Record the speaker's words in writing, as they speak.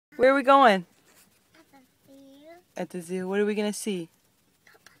Where are we going? At the zoo. At the zoo. What are we going to see?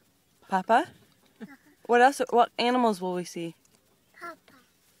 Papa? What else? What animals will we see? Papa.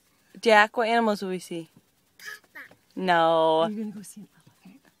 Jack, what animals will we see? Papa. No. Are you going to go see an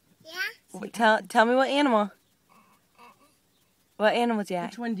elephant? Yeah? Tell me what animal. What animal,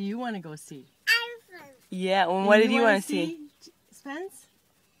 Jack? Which one do you want to go see? Elephant. Yeah, well, what did you want to see? Spence?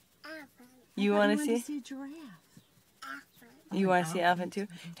 Elephant. You want to see? see a giraffe. Elephant. You want to see an elephant too?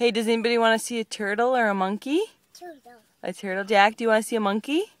 Hey, does anybody want to see a turtle or a monkey? Turtle. A turtle. Jack, do you want to see a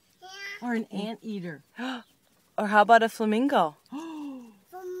monkey? Yeah. Or an anteater. Or how about a flamingo?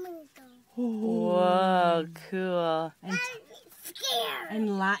 Flamingo. Whoa, cool. And, Scared.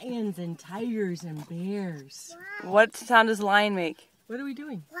 and lions and tigers and bears. What sound does lion make? What are we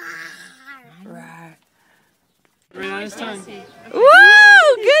doing? Wow. Rawr. Right on his tongue.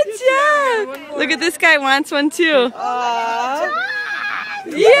 Whoa, good job! Look at this guy wants one too.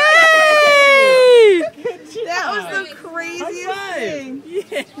 Yay! That was the craziest thing.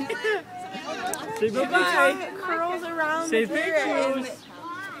 Say bye-bye. Curls around Say the thank hair you. and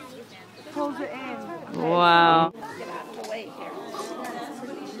pulls it in. Wow.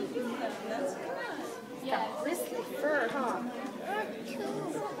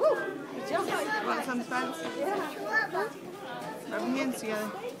 Want some, Spence? Rub your hands together.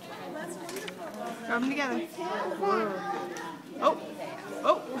 Rub them together. Whoa. Oh.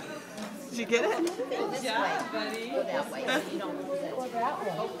 Oh. Did you get it? This way, buddy. Go that way. You don't go that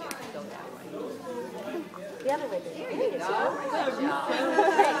way. Go that way. The other way. There you go. Good job.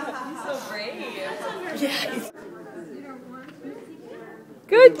 So brave.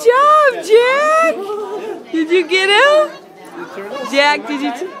 Good job, Jack! Did you get him? Jack, did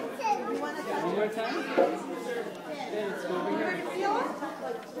you? One more time. Okay, let's go over here.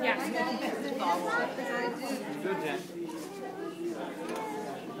 Good, Jack.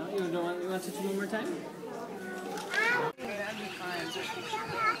 No, you want to touch it one more time?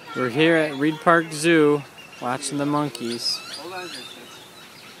 We're here at Reid Park Zoo watching the monkeys. Hold on,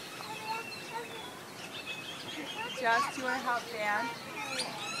 Josh, do you want to help Dad?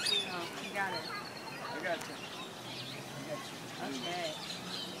 No, you got it. I got you. Okay.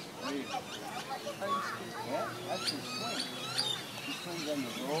 Yeah, that's his swing. He swings on the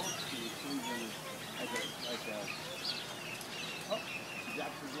rope, he swings on like a... Oh, he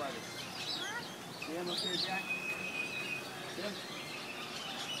drops his letters. See him up here, Jack? See him?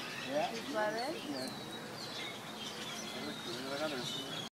 Yeah? His letters? Yeah. Look, look at others.